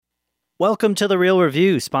Welcome to The Real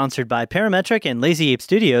Review, sponsored by Parametric and Lazy Ape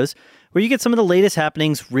Studios, where you get some of the latest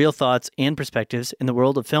happenings, real thoughts, and perspectives in the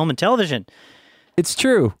world of film and television. It's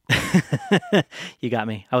true. You got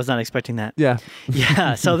me. I was not expecting that. Yeah.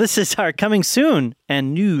 Yeah, so this is our coming soon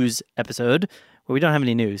and news episode, where we don't have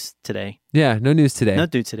any news today. Yeah, no news today. No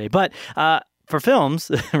news today. But for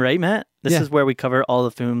films, right, Matt? This is where we cover all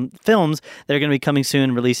the films that are going to be coming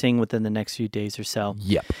soon, releasing within the next few days or so.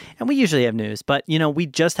 Yep. And we usually have news, but, you know, we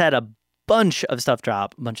just had a bunch of stuff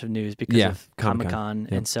drop, a bunch of news because of Comic-Con.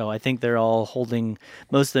 Yep. And so I think they're all holding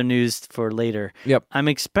most of their news for later. Yep. I'm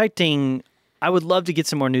expecting, I would love to get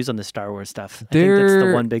some more news on the Star Wars stuff. I think that's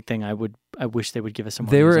the one big thing I wish they would give us some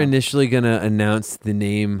more They news were on. initially going to announce the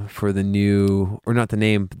name for the new, or not the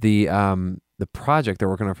name, the project they're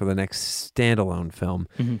working on for the next standalone film.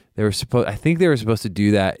 Mm-hmm. I think they were supposed to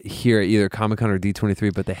do that here at either Comic-Con or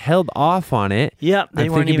D23, but they held off on it. Yeah, they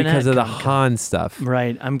weren't even because at of the Comic-Con. Han stuff.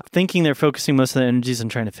 Right. I'm thinking they're focusing most of their energies on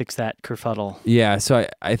trying to fix that kerfuddle. Yeah, so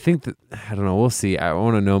I think that, I don't know, we'll see. I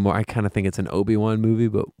want to know more. I kind of think it's an Obi-Wan movie,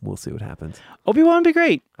 but we'll see what happens. Obi-Wan would be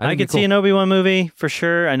great. I think I it'd be could see cool. an Obi-Wan movie for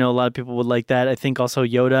sure. I know a lot of people would like that. I think also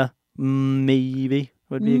Yoda maybe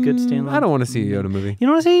would be a good standalone. I don't want to see a Yoda movie. You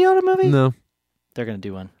don't want to see a Yoda movie? No. They're going to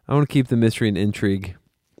do one. I want to keep the mystery and intrigue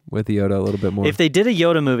with Yoda a little bit more. If they did a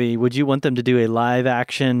Yoda movie, would you want them to do a live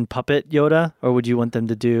action puppet Yoda, or would you want them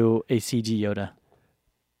to do a CG Yoda?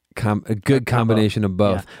 A good combination of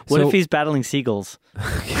both. Yeah. What if he's battling seagulls?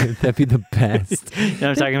 That'd be the best. You know what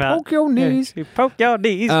I'm talking about? Poke your knees. Yeah, poke your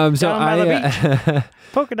knees. So down by the beach.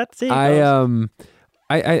 Poking at the seagulls.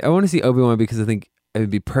 I want to see Obi-Wan because I think it would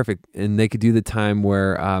be perfect, and they could do the time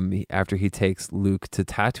where after he takes Luke to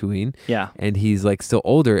Tatooine, Yeah. and he's like still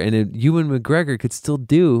older, and Ewan McGregor could still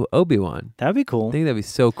do Obi-Wan. That'd be I cool. think that'd be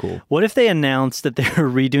so cool. What if they announced that they were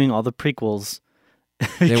redoing all the prequels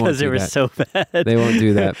because they were so bad? They won't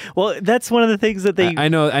do that. Well, that's one of the things that they... I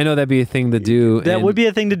know that'd be a thing to do. That would be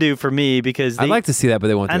a thing to do for me because I'd like to see that, but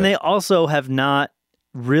they won't do and it. they also have not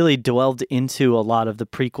really delved into a lot of the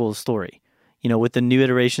prequel story. You know, with the new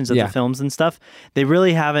iterations of the films and stuff, they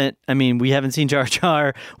really haven't. I mean, we haven't seen Jar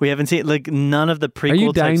Jar. We haven't seen none of the prequel. Are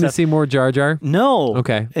you dying to stuff. see more Jar Jar? No.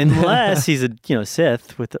 Okay. Unless he's a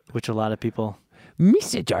Sith, which a lot of people.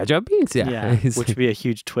 Mr. Jar Jar Binks. Yeah, which would be a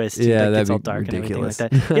huge twist. Yeah, that gets that'd all be dark ridiculous.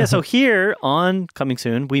 and everything like that. Yeah, so here on Coming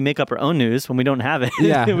Soon, we make up our own news when we don't have it.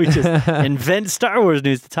 Yeah. We just invent Star Wars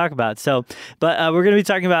news to talk about. So, but we're going to be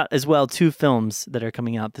talking about as well 2 films that are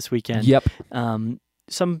coming out this weekend. Yep.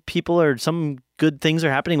 Some good things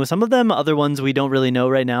are happening with some of them. Other ones we don't really know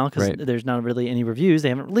right now because there's not really any reviews. They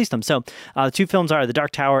haven't released them. So, 2 films are The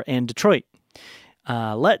Dark Tower and Detroit.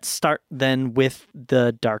 Let's start then with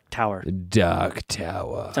The Dark Tower. The Dark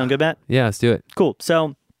Tower. Sound good, Matt? Yeah, let's do it. Cool.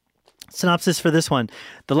 So, synopsis for this one: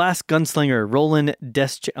 the last gunslinger, Roland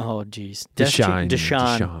Deschain,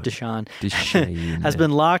 has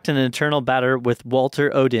been locked in an eternal battle with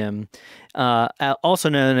Walter Odin, also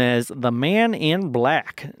known as the Man in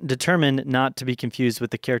Black, determined not to be confused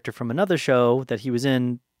with the character from another show that he was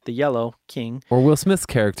in, The Yellow King. Or Will Smith's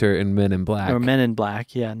character in Men in Black. Or Men in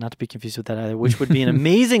Black, yeah, not to be confused with that either, which would be an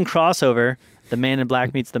amazing crossover. The Man in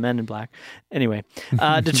Black meets the Men in Black. Anyway,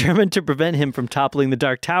 determined to prevent him from toppling the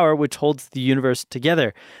Dark Tower, which holds the universe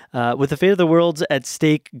together. With the fate of the worlds at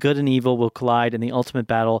stake, good and evil will collide in the ultimate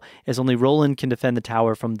battle, as only Roland can defend the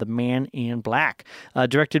tower from the Man in Black.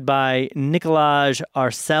 Directed by Nicolas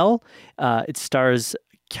Arcel, it stars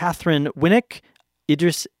Catherine Winnick,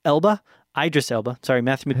 Idris Elba, sorry,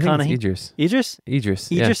 Matthew McConaughey. Idris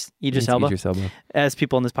Elba. As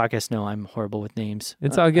people on this podcast know, I'm horrible with names.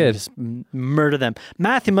 It's all good. I just murder them.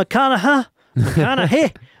 Matthew McConaughey.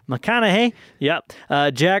 Yep.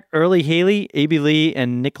 Jack Early Haley, A.B. Lee,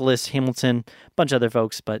 and Nicholas Hamilton. A bunch of other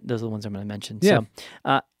folks, but those are the ones I'm going to mention. Yeah.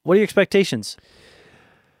 So, what are your expectations?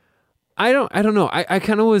 I don't know. I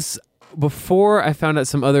kind of was, before I found out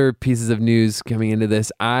some other pieces of news coming into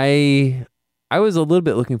this, I was a little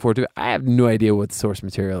bit looking forward to it. I have no idea what the source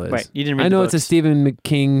material is. Right. You didn't read I know the it's a books. Stephen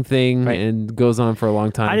King thing and goes on for a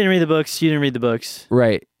long time. I didn't read the books. You didn't read the books.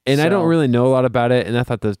 Right. And I don't So- really know a lot about it. And I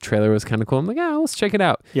thought the trailer was kind of cool. I'm like, let's check it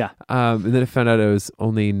out. Yeah. And then I found out it was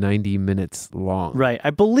only 90 minutes long. Right.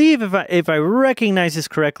 I believe if I recognize this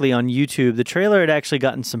correctly on YouTube, the trailer had actually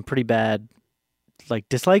gotten some pretty bad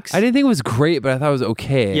dislikes. I didn't think it was great, but I thought it was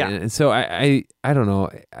okay. Yeah. And so I don't know.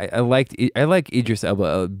 I like Idris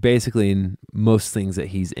Elba basically in most things that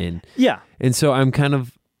he's in. Yeah. And so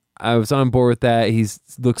I was on board with that. He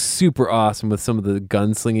looks super awesome with some of the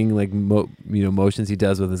gunslinging motions he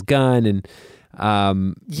does with his gun and I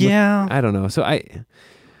don't know. So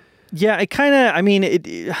Yeah, it kind of, I mean,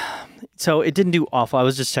 it's so it didn't do awful. I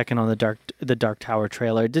was just checking on the Dark Tower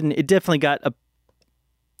trailer. It definitely got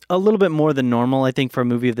a little bit more than normal, I think, for a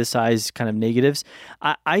movie of this size, kind of negatives.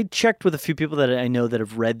 I checked with a few people that I know that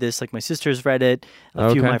have read this. Like my sister's read it.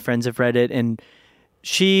 A few of my friends have read it. And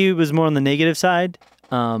she was more on the negative side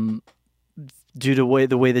due to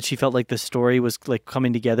the way that she felt like the story was like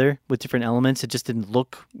coming together with different elements. It just didn't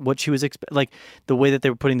look what she was like the way that they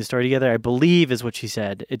were putting the story together, I believe is what she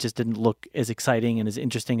said. It just didn't look as exciting and as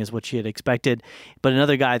interesting as what she had expected. But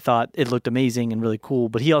another guy thought it looked amazing and really cool,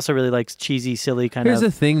 but he also really likes cheesy, silly kind Here's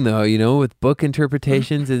of... the thing though, with book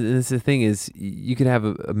interpretations, and this is the thing is you could have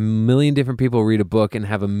a million different people read a book and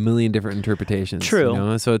have a million different interpretations.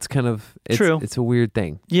 True. So it's kind of, it's a weird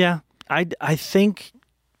thing. Yeah. I think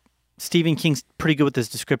Stephen King's pretty good with this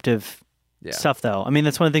descriptive stuff, though. I mean,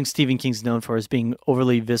 that's one of the things Stephen King's known for, is being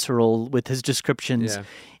overly visceral with his descriptions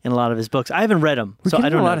in a lot of his books. I haven't read them, so I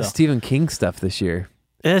don't know. A lot of Stephen King stuff this year.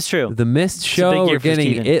 That's true. The Mist show, we're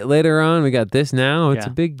getting it later on. We got this now. It's a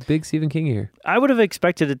big Stephen King year. I would have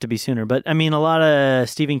expected it to be sooner, but I mean, a lot of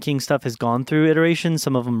Stephen King stuff has gone through iterations.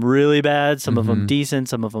 Some of them really bad, some of them decent,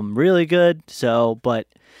 some of them really good. So, but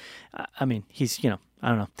I mean, he's, I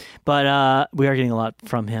don't know. But we are getting a lot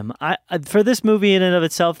from him. For this movie in and of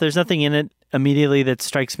itself, there's nothing in it immediately that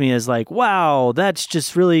strikes me as like, wow, that's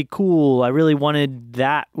just really cool. I really wanted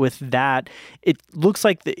that with that. It looks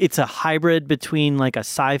like it's a hybrid between like a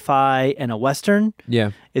sci-fi and a Western. Yeah.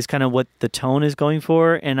 Is kind of what the tone is going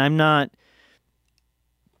for. And I'm not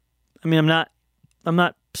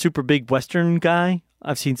super big Western guy.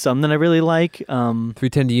 I've seen some that I really like.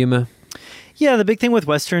 310 to Yuma. Yeah, the big thing with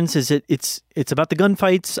Westerns is it's about the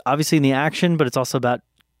gunfights, obviously in the action, but it's also about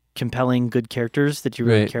compelling, good characters that you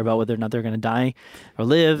really care about whether or not they're going to die or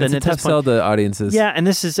live. It's a tough sell to audiences. Yeah, and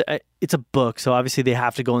this is it's a book, so obviously they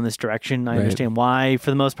have to go in this direction. I understand why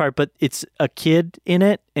for the most part, but it's a kid in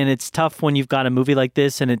it, and it's tough when you've got a movie like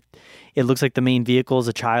this and it looks like the main vehicle is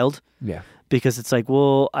a child. Yeah. Because it's like,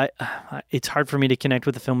 well, it's hard for me to connect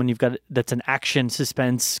with the film when you've got that's an action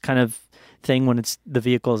suspense kind of thing when it's the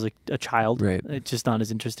vehicle is a child. Right. It's just not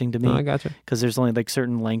as interesting to me. Oh, I gotcha. Because there's only like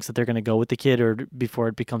certain lengths that they're going to go with the kid or before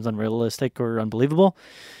it becomes unrealistic or unbelievable.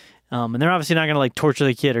 And they're obviously not going to like torture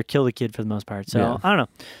the kid or kill the kid for the most part. So I don't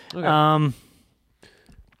know. Okay.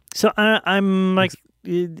 So I'm like,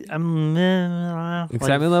 excitement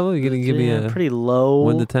level? You're going to give me a pretty low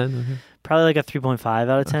 1 to 10? Okay. Probably like a 3.5 out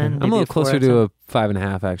of 10. I'm a little closer to a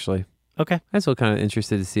 5.5 actually. Okay. I'm still kind of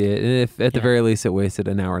interested to see it. And if at the very least it wasted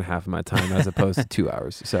an hour and a half of my time as opposed to 2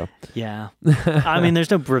 hours. So yeah. I mean,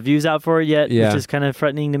 there's no reviews out for it yet, which is kind of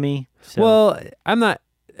frightening to me. So. Well, I'm not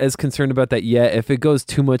as concerned about that yet. If it goes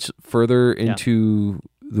too much further into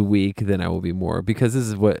the week, then I will be more, because this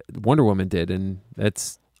is what Wonder Woman did, and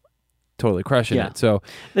that's totally crushing it. So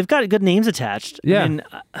they've got good names attached. Yeah. I mean,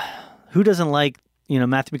 who doesn't like,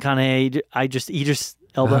 Matthew McConaughey, Idris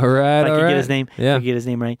Elba? All right, if I could all get right. his name. Yeah. If I could get his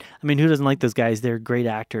name right. I mean, who doesn't like those guys? They're great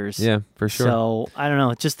actors. Yeah, for sure. So I don't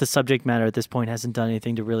know. Just the subject matter at this point hasn't done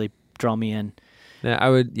anything to really draw me in. Yeah, I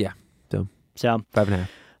would. Yeah. So 5.5.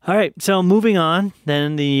 All right. So moving on,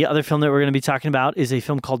 then the other film that we're going to be talking about is a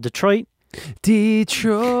film called Detroit.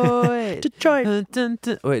 Detroit. Detroit. Dun, dun,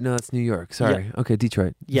 dun. Wait, no, that's New York. Sorry. Yeah. Okay,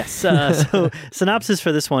 Detroit. Yes. So synopsis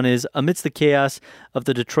for this one is, amidst the chaos of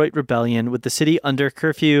the Detroit Rebellion, with the city under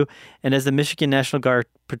curfew, and as the Michigan National Guard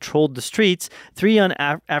patrolled the streets, 3 young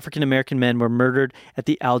African-American men were murdered at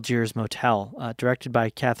the Algiers Motel. Directed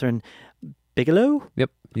by Catherine Bigelow? Yep,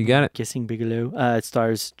 you got it. Guessing Bigelow. It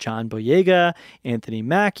stars John Boyega, Anthony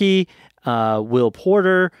Mackie, Will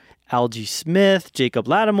Porter, Algie Smith, Jacob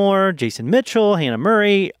Lattimore, Jason Mitchell, Hannah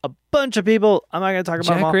Murray, a bunch of people. I'm not going to talk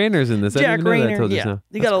about them all. Jack Rayner's in this. Jack Rayner,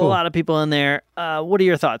 You got a lot of people in there. What are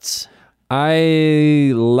your thoughts?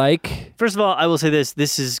 I like... First of all, I will say this.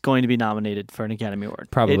 This is going to be nominated for an Academy Award.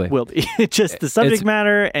 Probably. It will be. Just the subject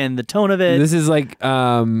matter and the tone of it. This is like...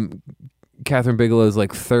 Catherine Bigelow's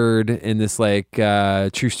like third in this like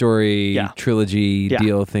true story trilogy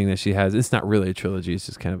deal thing that she has. It's not really a trilogy. It's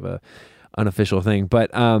just kind of a unofficial thing. But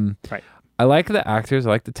I like the actors. I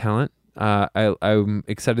like the talent. I'm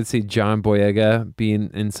excited to see John Boyega being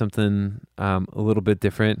in something a little bit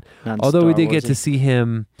different. Although we did get to see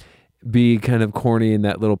him be kind of corny in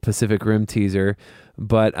that little Pacific Rim teaser.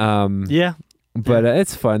 But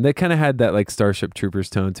it's fun. They kind of had that like Starship Troopers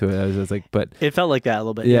tone to it. I was like, but it felt like that a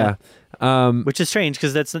little bit. Yeah. Which is strange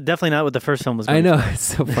because that's definitely not what the first film was going I know. for. It's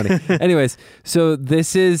so funny. Anyways, so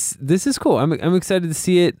this is cool. I'm excited to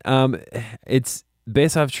see it. It's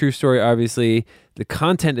based off true story, obviously. The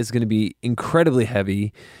content is going to be incredibly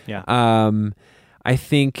heavy. Yeah. I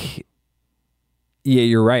think Yeah,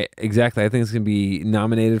 you're right. Exactly. I think it's going to be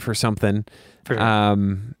nominated for something. For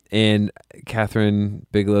sure. And Catherine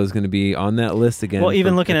Bigelow is going to be on that list again. Well,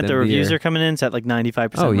 even looking at the reviews are coming in, it's at like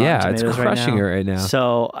 95%. Oh yeah, Rotten it's Tomatoes crushing it right now.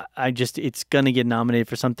 So it's going to get nominated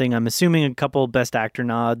for something. I'm assuming a couple Best Actor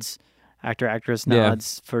nods, actress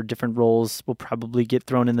nods for different roles will probably get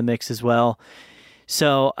thrown in the mix as well.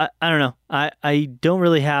 So I don't know. I don't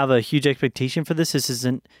really have a huge expectation for this. This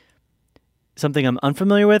isn't something I'm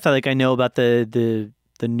unfamiliar with. I know about the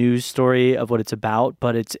news story of what it's about,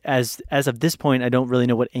 but it's as of this point, I don't really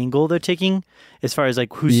know what angle they're taking as far as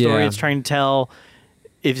like whose story it's trying to tell.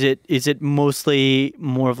 Is it mostly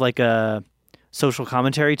more of like a social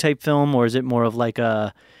commentary type film, or is it more of like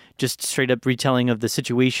a just straight up retelling of the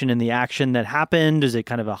situation and the action that happened? Is it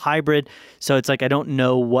kind of a hybrid? So it's like I don't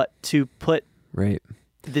know what to put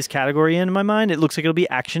this category in my mind. It looks like it'll be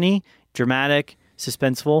actiony, dramatic,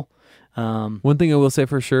 suspenseful. One thing I will say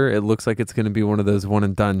for sure, it looks like it's going to be one of those one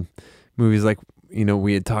and done movies like,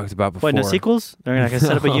 we had talked about before. What, no sequels? They're not going to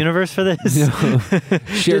set up a universe for this? No.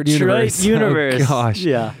 Shared universe. universe. Oh, gosh.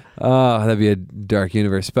 Yeah. Oh, that'd be a dark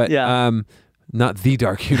universe. But not the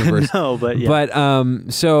dark universe. No, but yeah.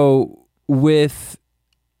 But so with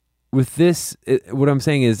this, what I'm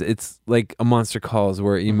saying is it's like a Monster Calls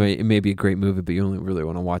where it may be a great movie, but you only really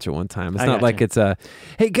want to watch it one time. It's not like it's a,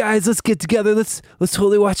 hey guys, let's get together. Let's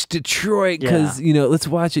totally watch Detroit because let's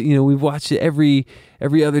watch it. We've watched it every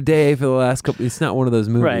other day for the last couple. It's not one of those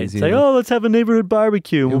movies. Right. It's like, let's have a neighborhood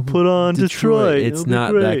barbecue. We'll put on Detroit. It's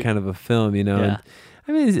not that kind of a film, Yeah.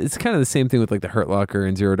 I mean, it's kind of the same thing with like the Hurt Locker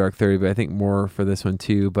and Zero Dark 30, but I think more for this one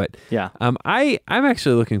too. But I'm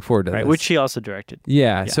actually looking forward to this. Which she also directed.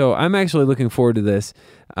 Yeah, so I'm actually looking forward to this.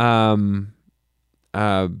 I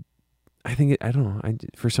think I don't know.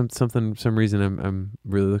 For some reason, I'm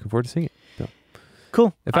really looking forward to seeing it. So.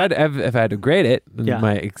 Cool. If I had to grade it,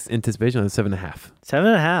 my anticipation was 7.5.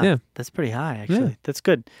 7.5. Yeah, that's pretty high actually. Yeah. That's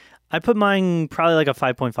good. I put mine probably like a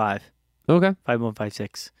 5.5. Okay.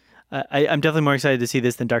 5.56. I'm definitely more excited to see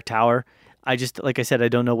this than Dark Tower. I just, like I said, I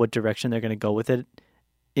don't know what direction they're going to go with it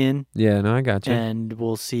in. Yeah, no, I got you. And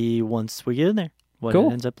we'll see once we get in there what it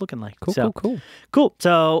ends up looking like. Cool.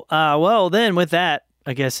 So, well, then with that,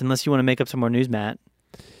 I guess, unless you want to make up some more news, Matt,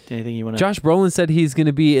 anything you want to... Josh Brolin said he's going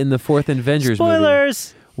to be in the fourth Avengers movie.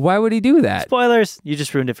 Spoilers! Why would he do that? Spoilers! You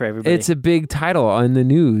just ruined it for everybody. It's a big title on the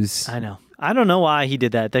news. I know. I don't know why he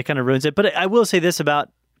did that. That kind of ruins it. But I will say this about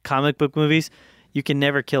comic book movies. You can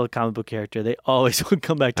never kill a comic book character. They always will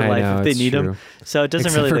come back to life if they need them. So it doesn't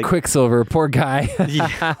Except really... for Quicksilver, poor guy.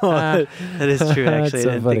 Yeah, that is true, actually. I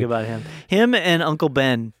didn't think about him. Him and Uncle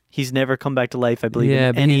Ben, he's never come back to life, I believe,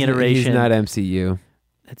 in any iteration. He's not MCU.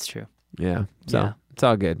 That's true. Yeah. So it's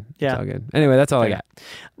all good. Yeah. It's all good. Anyway, that's all I got.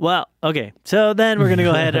 Well, okay. So then we're going to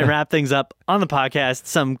go ahead and wrap things up on the podcast.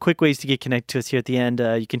 Some quick ways to get connected to us here at the end.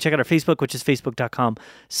 You can check out our Facebook, which is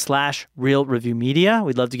facebook.com/Real Review Media.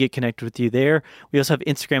 We'd love to get connected with you there. We also have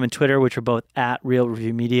Instagram and Twitter, which are both at Real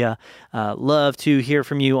Review Media. Love to hear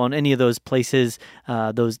from you on any of those places,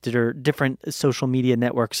 those that are different social media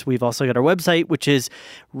networks. We've also got our website, which is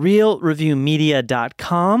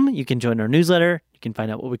realreviewmedia.com. You can join our newsletter. You can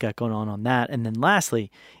find out what we got going on that. And then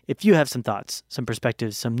lastly, if you have some thoughts, some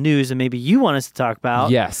perspectives, some news, and maybe you want us to talk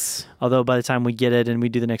about. Yes. Although by the time we get it and we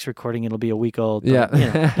do the next recording, it'll be a week old. Yeah. But,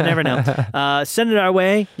 you never know. Send it our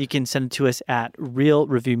way. You can send it to us at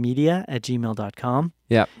realreviewmedia@gmail.com.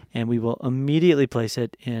 Yep. And we will immediately place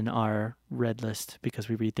it in our red list because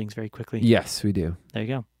we read things very quickly. Yes, we do. There you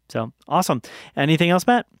go. So awesome. Anything else,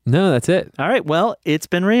 Matt? No, that's it. All right. Well, it's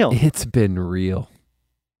been real. It's been real.